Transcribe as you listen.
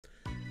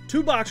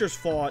Two boxers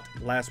fought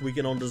last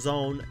weekend on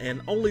DAZN, and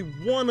only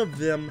one of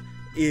them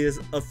is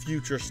a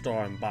future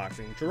star in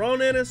boxing. Jaron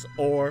Ennis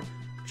or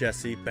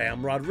Jesse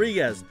Bam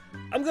Rodriguez.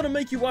 I'm going to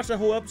make you watch the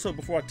whole episode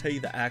before I tell you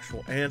the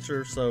actual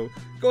answer, so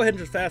go ahead and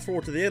just fast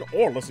forward to the end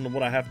or listen to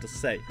what I have to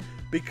say.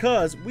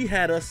 Because we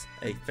had us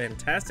a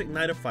fantastic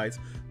night of fights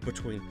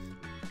between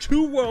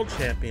two world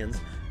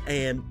champions,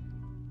 and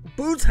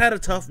Boots had a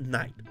tough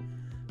night.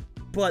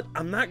 But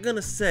I'm not going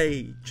to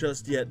say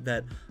just yet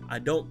that I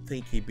don't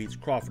think he beats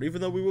Crawford,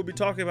 even though we will be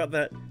talking about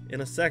that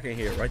in a second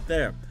here, right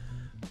there.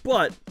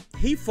 But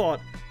he fought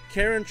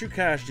Karen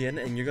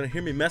Chukhadzhian, and you're going to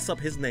hear me mess up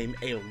his name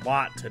a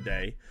lot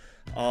today,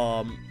 to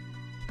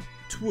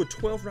a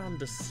 12-round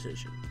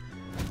decision.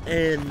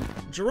 And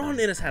Jaron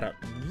Ennis had a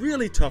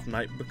really tough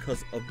night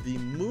because of the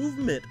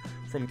movement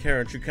from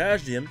Karen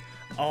Chukhadzhian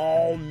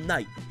all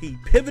night. He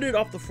pivoted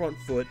off the front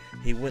foot,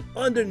 he went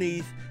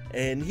underneath,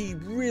 and he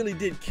really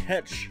did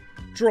catch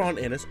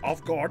Jaron Ennis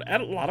off guard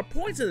at a lot of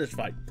points in this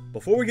fight.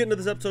 Before we get into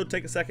this episode,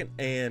 take a second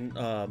and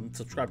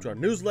subscribe to our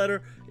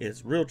newsletter.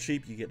 It's real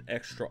cheap. You get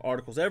extra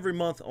articles every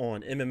month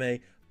on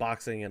MMA,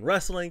 boxing, and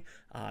wrestling.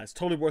 It's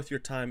totally worth your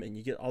time, and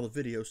you get all the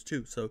videos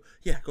too. So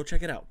yeah, go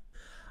check it out.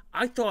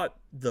 I thought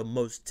the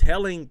most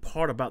telling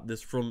part about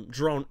this from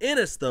Jaron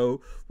Ennis,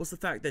 though, was the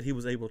fact that he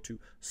was able to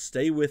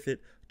stay with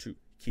it, to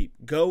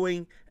keep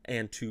going,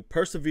 and to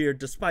persevere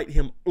despite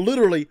him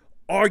literally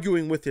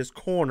arguing with his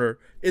corner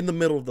in the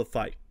middle of the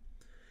fight.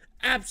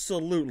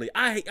 Absolutely.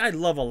 I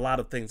love a lot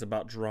of things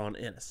about Jaron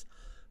Ennis.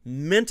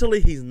 Mentally,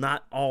 he's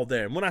not all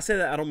there. And when I say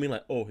that, I don't mean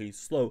like, oh, he's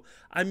slow.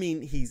 I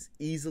mean, he's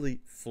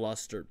easily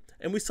flustered.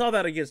 And we saw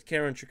that against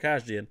Karen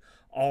Chukhadzhian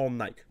all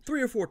night.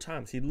 3 or 4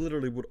 times, he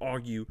literally would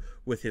argue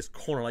with his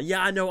corner. Like,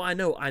 yeah, I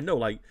know.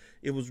 Like,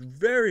 it was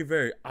very,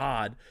 very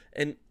odd.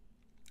 And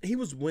he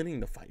was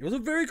winning the fight. It was a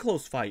very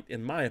close fight,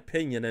 in my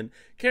opinion, and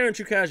Karen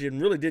Chukhadzhian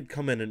really did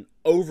come in and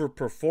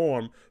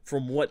overperform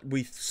from what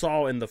we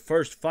saw in the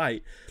first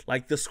fight.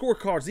 Like, the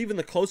scorecards, even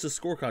the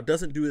closest scorecard,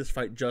 doesn't do this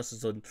fight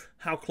justice on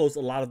how close a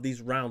lot of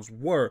these rounds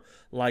were.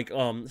 Like,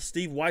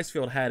 Steve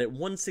Weisfeld had it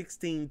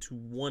 116 to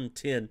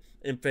 110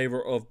 in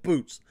favor of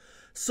Boots.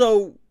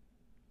 So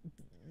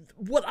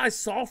what I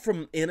saw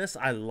from Ennis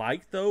I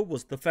liked, though,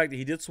 was the fact that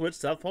he did switch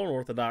southpaw and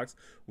orthodox.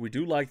 We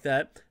do like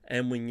that.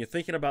 And when you're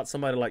thinking about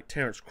somebody like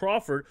Terence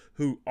Crawford,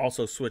 who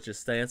also switches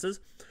stances,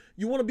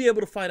 you want to be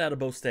able to fight out of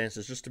both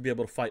stances just to be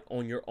able to fight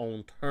on your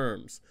own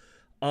terms.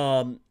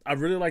 I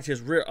really liked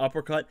his rear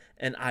uppercut,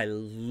 and I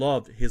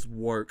loved his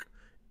work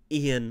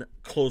in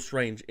close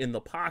range in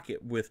the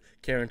pocket with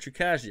Karen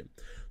Chukhadzhian.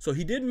 So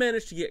he did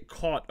manage to get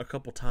caught a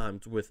couple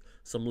times with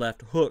some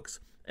left hooks,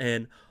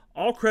 and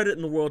all credit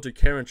in the world to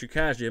Karen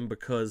Chukhadzhian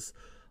because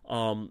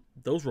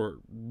those were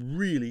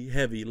really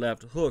heavy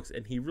left hooks,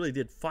 and he really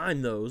did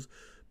find those.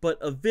 But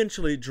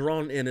eventually,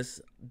 Jaron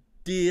Ennis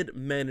did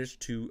manage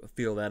to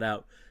feel that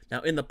out.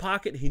 Now, in the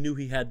pocket, he knew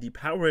he had the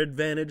power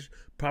advantage,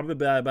 probably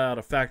by about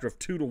a factor of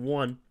 2 to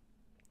 1.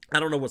 I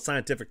don't know what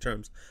scientific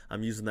terms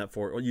I'm using that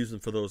for, or using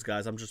for those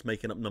guys. I'm just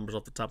making up numbers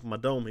off the top of my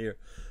dome here.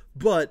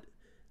 But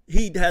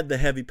he had the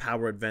heavy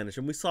power advantage,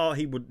 and we saw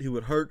he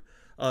would hurt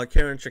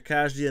Karen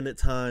Chukhadzhian at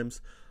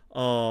times.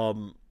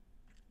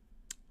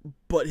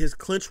 But his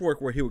clinch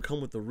work, where he would come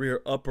with the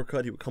rear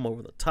uppercut, he would come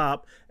over the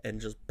top and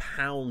just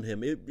pound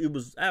him. It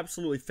was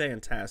absolutely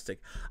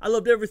fantastic. I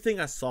loved everything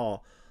I saw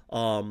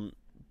from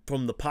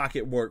the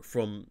pocket work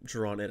from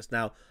Jaron Ennis.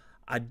 Now,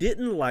 I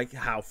didn't like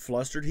how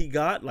flustered he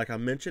got, like I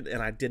mentioned,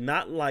 and I did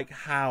not like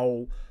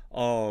how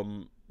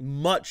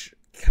much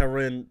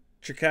Karen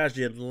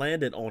Chukhadzhian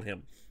landed on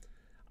him.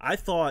 I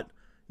thought,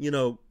 you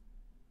know,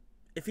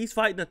 if he's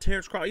fighting a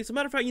Terence Crawford, as a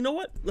matter of fact, you know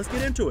what? Let's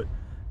get into it.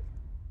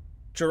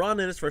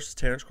 Jaron Ennis versus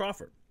Terence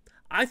Crawford.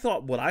 I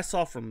thought what I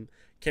saw from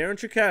Karen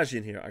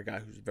Chukhadzhian here, a guy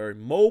who's very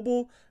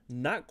mobile,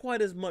 not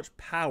quite as much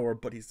power,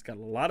 but he's got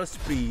a lot of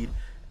speed,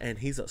 and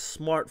he's a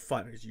smart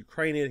fighter. He's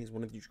Ukrainian. He's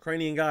one of the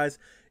Ukrainian guys.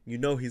 You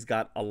know he's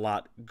got a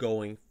lot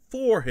going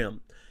for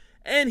him.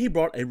 And he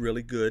brought a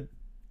really good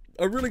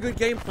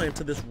game plan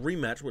to this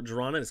rematch with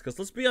Jaron Ennis. Because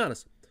let's be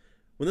honest,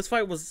 when this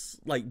fight was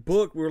like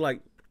booked, we were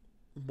like,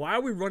 why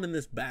are we running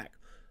this back?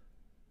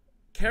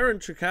 Karen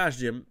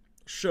Chukhadzhian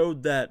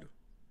showed that,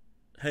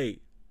 hey,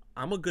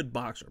 I'm a good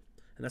boxer,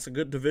 and that's a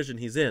good division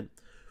he's in.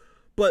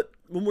 But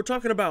when we're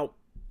talking about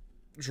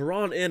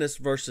Jaron Ennis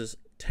versus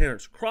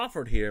Terence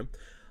Crawford here,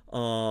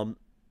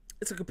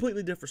 it's a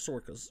completely different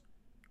story because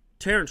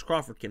Terence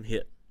Crawford can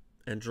hit,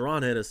 and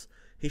Jaron Ennis,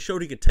 he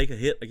showed he could take a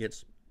hit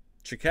against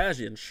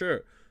Chukhadzhian,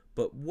 sure,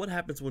 but what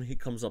happens when he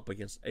comes up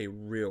against a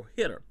real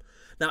hitter?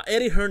 Now,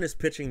 Eddie Hearn is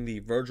pitching the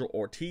Virgil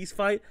Ortiz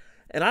fight,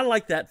 and I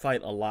like that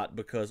fight a lot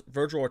because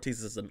Virgil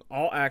Ortiz is an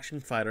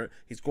all-action fighter.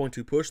 He's going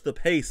to push the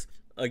pace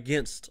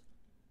against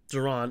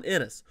Jaron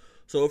Ennis.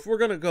 So if we're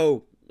going to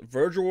go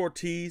Virgil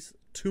Ortiz,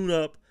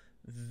 tune-up,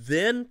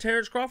 then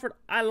Terence Crawford,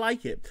 I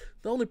like it.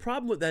 The only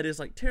problem with that is,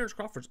 like, Terence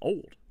Crawford's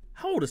old.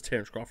 How old is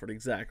Terence Crawford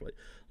exactly?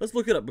 Let's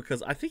look it up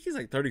because I think he's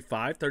like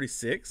 35,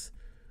 36.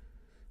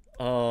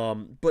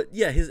 But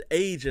yeah, his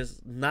age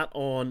is not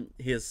on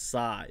his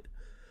side.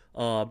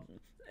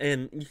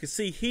 And you can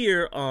see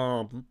here,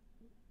 Jaron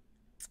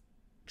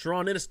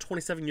Ennis,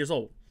 27 years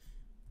old.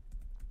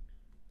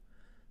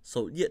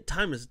 So, yeah,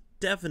 time is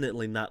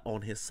definitely not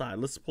on his side.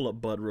 Let's pull up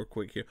Bud real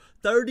quick here.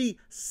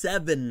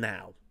 37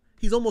 now.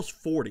 He's almost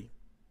 40.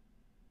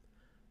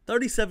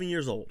 37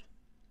 years old.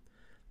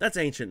 That's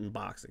ancient in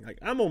boxing. Like,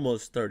 I'm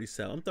almost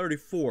 37. I'm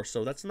 34,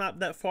 so that's not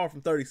that far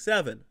from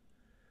 37.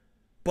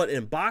 But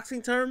in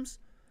boxing terms,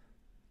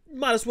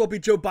 might as well be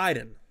Joe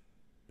Biden.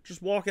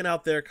 Just walking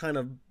out there kind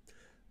of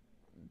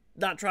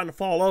not trying to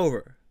fall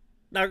over.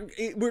 Now,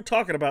 we're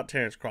talking about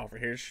Terence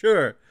Crawford here,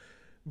 sure.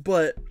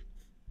 But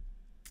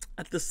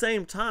at the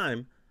same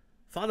time,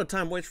 Father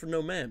Time waits for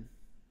no man.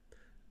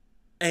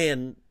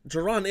 And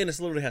Jaron Ennis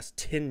literally has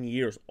 10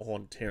 years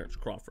on Terence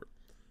Crawford.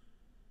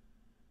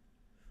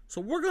 So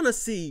we're going to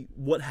see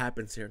what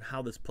happens here and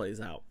how this plays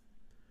out.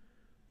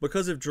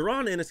 Because if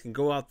Jaron Ennis can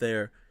go out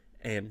there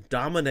and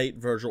dominate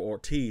Virgil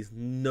Ortiz,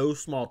 no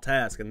small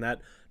task, and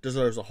that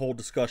deserves a whole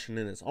discussion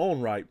in its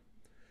own right.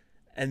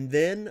 And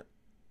then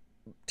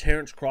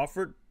Terence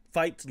Crawford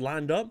fights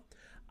lined up,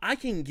 I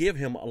can give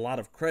him a lot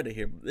of credit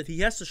here. That he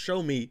has to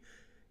show me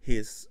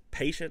his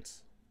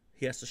patience.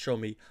 He has to show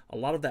me a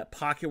lot of that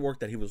pocket work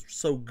that he was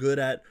so good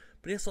at,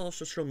 but he has to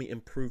also show me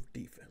improved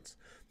defense.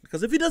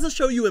 Because if he doesn't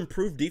show you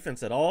improved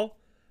defense at all,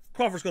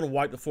 Crawford's going to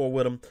wipe the floor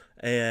with him,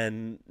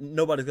 and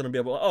nobody's going to be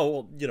able to, oh,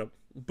 well, you know,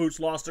 Boots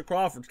lost to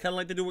Crawford, kind of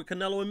like they do with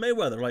Canelo and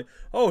Mayweather. Like,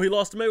 oh, he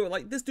lost to Mayweather.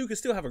 Like, this dude can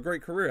still have a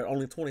great career at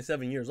only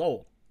 27 years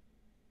old.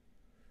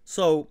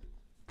 So,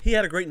 he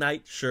had a great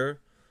night, sure.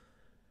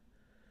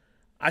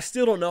 I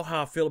still don't know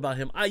how I feel about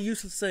him. I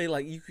used to say,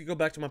 like, you could go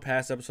back to my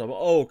past episode,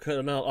 oh,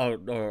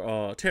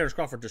 Terence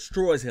Crawford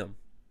destroys him.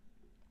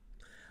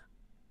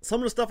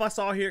 Some of the stuff I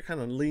saw here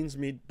kind of leans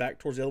me back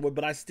towards the other way,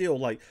 but I still,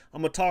 like,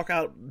 I'm going to talk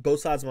out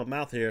both sides of my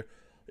mouth here.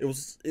 It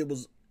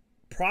was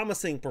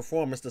promising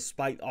performance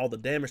despite all the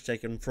damage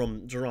taken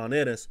from Jaron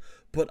Ennis,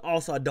 but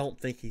also I don't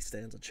think he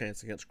stands a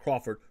chance against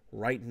Crawford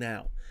right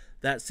now.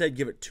 That said,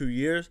 give it 2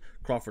 years.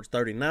 Crawford's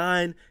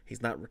 39.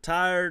 He's not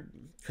retired.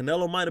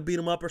 Canelo might have beat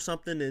him up or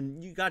something,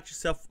 and you got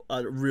yourself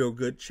a real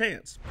good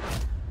chance.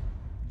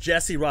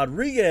 Jesse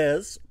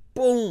Rodriguez,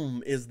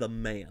 boom, is the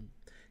man.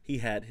 He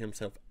had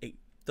himself a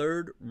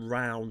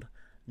third-round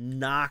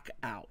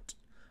knockout.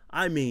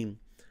 I mean,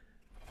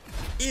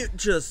 it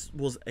just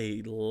was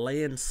a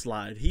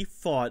landslide. He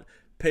fought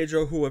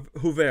Pedro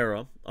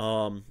Guevara,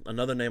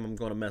 another name I'm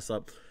going to mess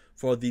up,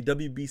 for the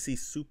WBC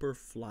Super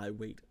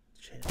Flyweight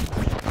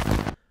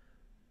Championship.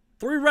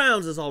 3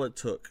 rounds is all it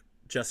took,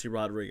 Jesse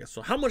Rodriguez.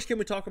 So how much can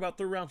we talk about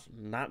 3 rounds?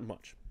 Not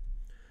much.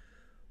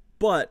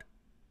 But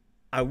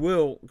I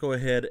will go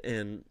ahead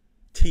and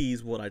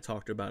tease what I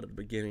talked about at the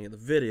beginning of the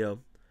video.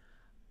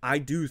 I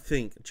do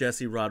think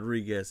Jesse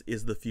Rodriguez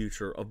is the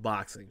future of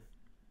boxing.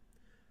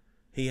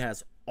 He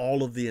has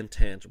all of the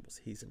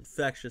intangibles. He's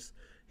infectious.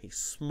 He's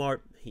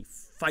smart. He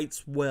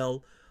fights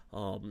well.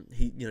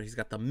 He's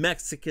got the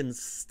Mexican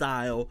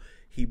style.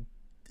 He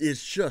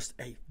is just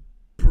a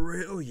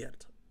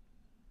brilliant,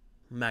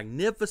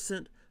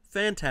 magnificent,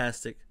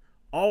 fantastic,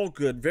 all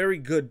good, very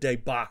good day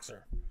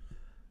boxer.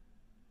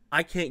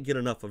 I can't get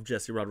enough of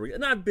Jesse Rodriguez.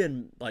 And I've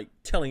been, like,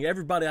 telling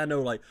everybody I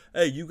know, like,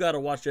 hey, you got to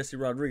watch Jesse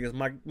Rodriguez.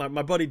 My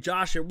buddy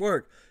Josh at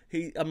work,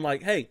 I'm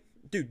like, hey,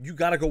 dude, you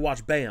got to go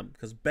watch Bam,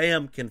 because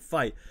Bam can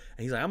fight.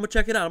 And he's like, I'm going to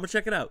check it out. I'm going to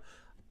check it out.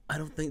 I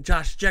don't think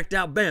Josh checked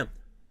out Bam.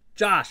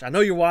 Josh, I know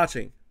you're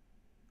watching.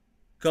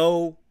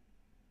 Go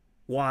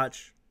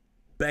watch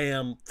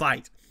Bam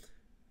fight.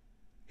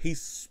 He's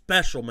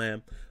special,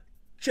 man.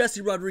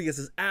 Jesse Rodriguez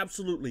is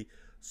absolutely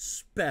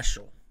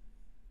special.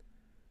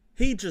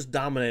 He just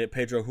dominated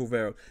Pedro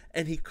Guevara,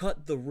 and he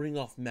cut the ring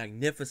off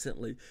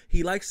magnificently.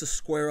 He likes to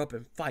square up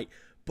and fight,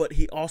 but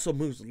he also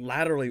moves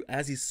laterally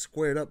as he's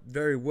squared up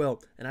very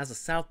well. And as a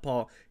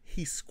southpaw,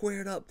 he's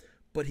squared up,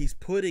 but he's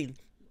putting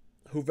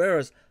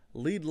Guevara's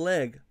lead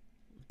leg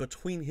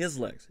between his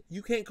legs.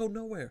 You can't go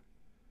nowhere.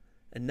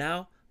 And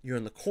now you're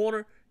in the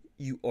corner,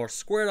 you are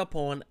squared up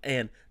on,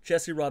 and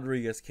Jesse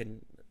Rodriguez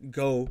can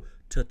go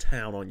to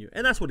town on you.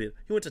 And that's what he did.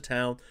 He went to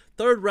town.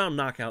 3rd round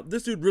knockout.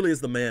 This dude really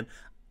is the man.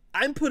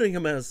 I'm putting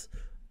him as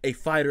a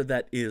fighter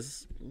that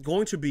is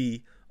going to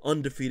be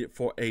undefeated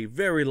for a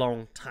very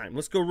long time.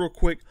 Let's go real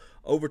quick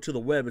over to the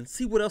web and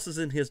see what else is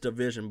in his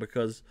division,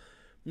 because,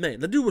 man,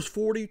 the dude was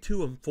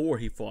 42-4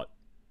 he fought.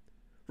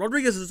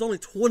 Rodriguez is only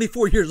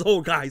 24 years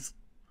old, guys.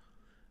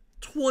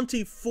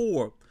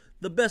 24.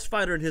 The best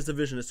fighter in his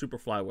division is super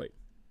flyweight.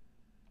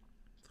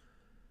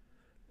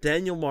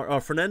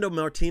 Fernando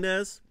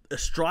Martinez.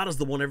 Estrada's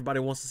the one everybody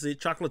wants to see.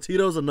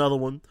 Chocolatito's another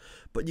one.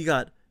 But you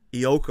got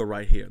Ioka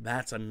right here.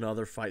 That's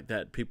another fight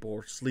that people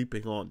are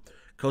sleeping on.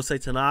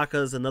 Kosei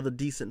Tanaka is another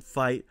decent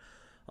fight.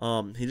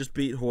 He just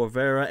beat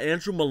Guevara.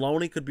 Andrew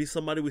Maloney could be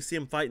somebody we see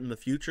him fight in the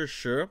future,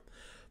 sure.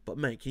 But,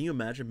 man, can you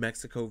imagine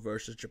Mexico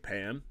versus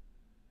Japan?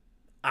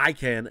 I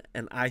can,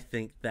 and I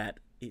think that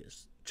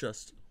is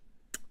just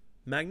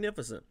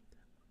magnificent.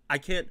 I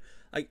can't,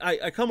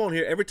 I come on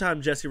here every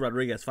time Jesse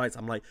Rodriguez fights.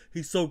 I'm like,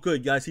 he's so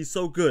good, guys. He's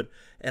so good.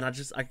 And I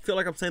feel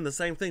like I'm saying the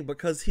same thing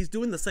because he's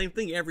doing the same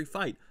thing every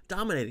fight,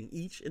 dominating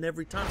each and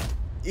every time.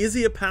 Is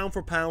he a pound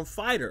for pound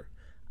fighter?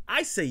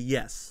 I say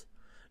yes.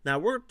 Now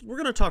we're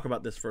going to talk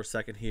about this for a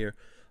second here.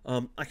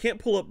 I can't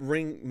pull up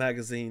Ring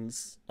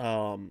Magazine's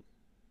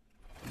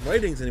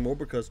ratings anymore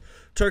because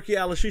Turkey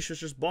Al-Ashisha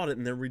just bought it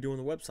and they're redoing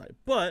the website.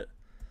 But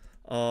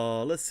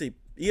let's see,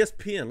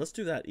 ESPN. Let's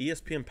do that.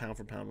 ESPN pound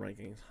for pound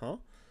rankings, huh?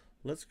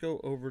 Let's go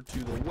over to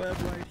the web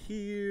right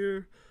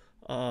here.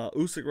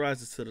 Usyk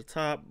rises to the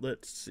top.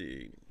 Let's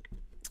see.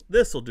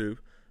 This'll do.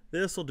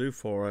 This'll do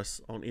for us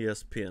on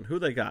ESPN. Who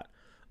they got?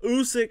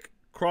 Usyk,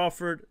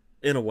 Crawford,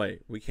 in a way.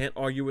 We can't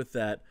argue with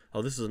that.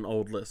 Oh, this is an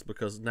old list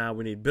because now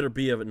we need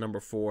Beterbiev at number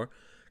 4.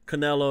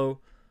 Canelo,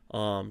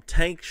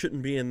 Tank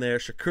shouldn't be in there.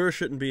 Shakur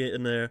shouldn't be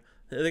in there.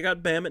 They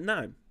got Bam at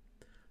 9.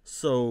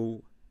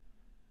 So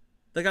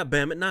they got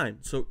Bam at 9.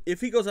 So if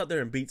he goes out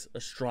there and beats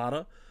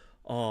Estrada,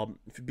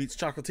 if he beats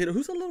Chocolatito,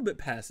 who's a little bit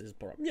past his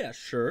prime, yeah,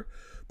 sure.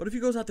 But if he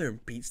goes out there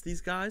and beats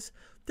these guys,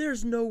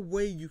 there's no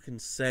way you can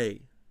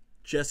say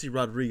Jesse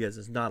Rodriguez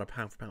is not a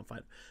pound-for-pound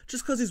fighter.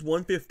 Just because he's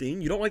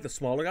 115, you don't like the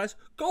smaller guys,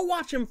 go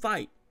watch him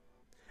fight.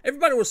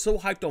 Everybody was so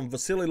hyped on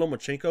Vasily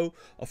Lomachenko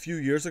a few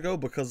years ago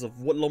because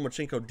of what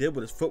Lomachenko did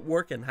with his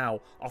footwork and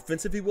how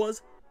offensive he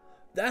was.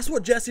 That's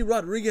what Jesse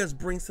Rodriguez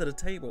brings to the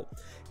table.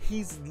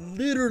 He's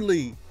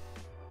literally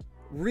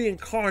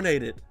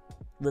reincarnated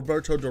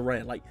Roberto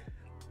Duran. Like,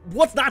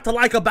 what's not to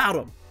like about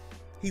him?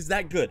 He's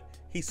that good.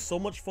 He's so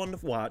much fun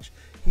to watch.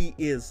 He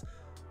is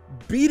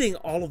beating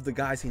all of the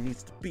guys he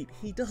needs to beat.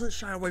 He doesn't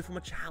shy away from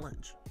a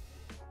challenge.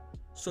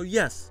 So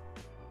yes,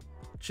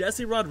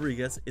 Jesse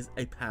Rodriguez is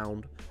a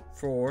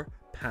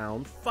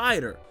pound-for-pound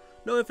fighter.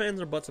 No ifs,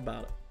 ands, or buts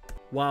about it.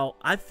 While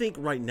I think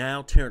right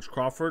now Terence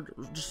Crawford,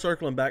 just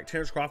circling back,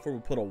 Terence Crawford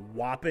would put a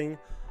whopping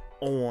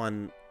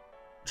on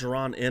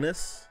Jaron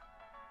Ennis,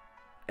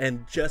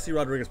 and Jesse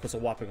Rodriguez puts a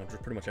whopping on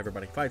pretty much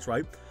everybody he fights,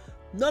 right?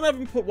 None of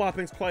them put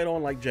whoppings quite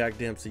on like Jack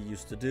Dempsey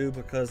used to do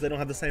because they don't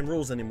have the same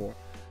rules anymore.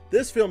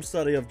 This film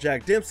study of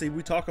Jack Dempsey,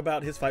 we talk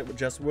about his fight with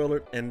Jess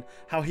Willard and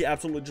how he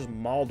absolutely just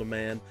mauled a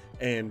man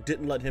and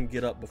didn't let him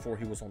get up before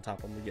he was on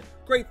top of him again.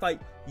 Great fight.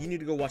 You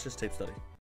need to go watch this tape study.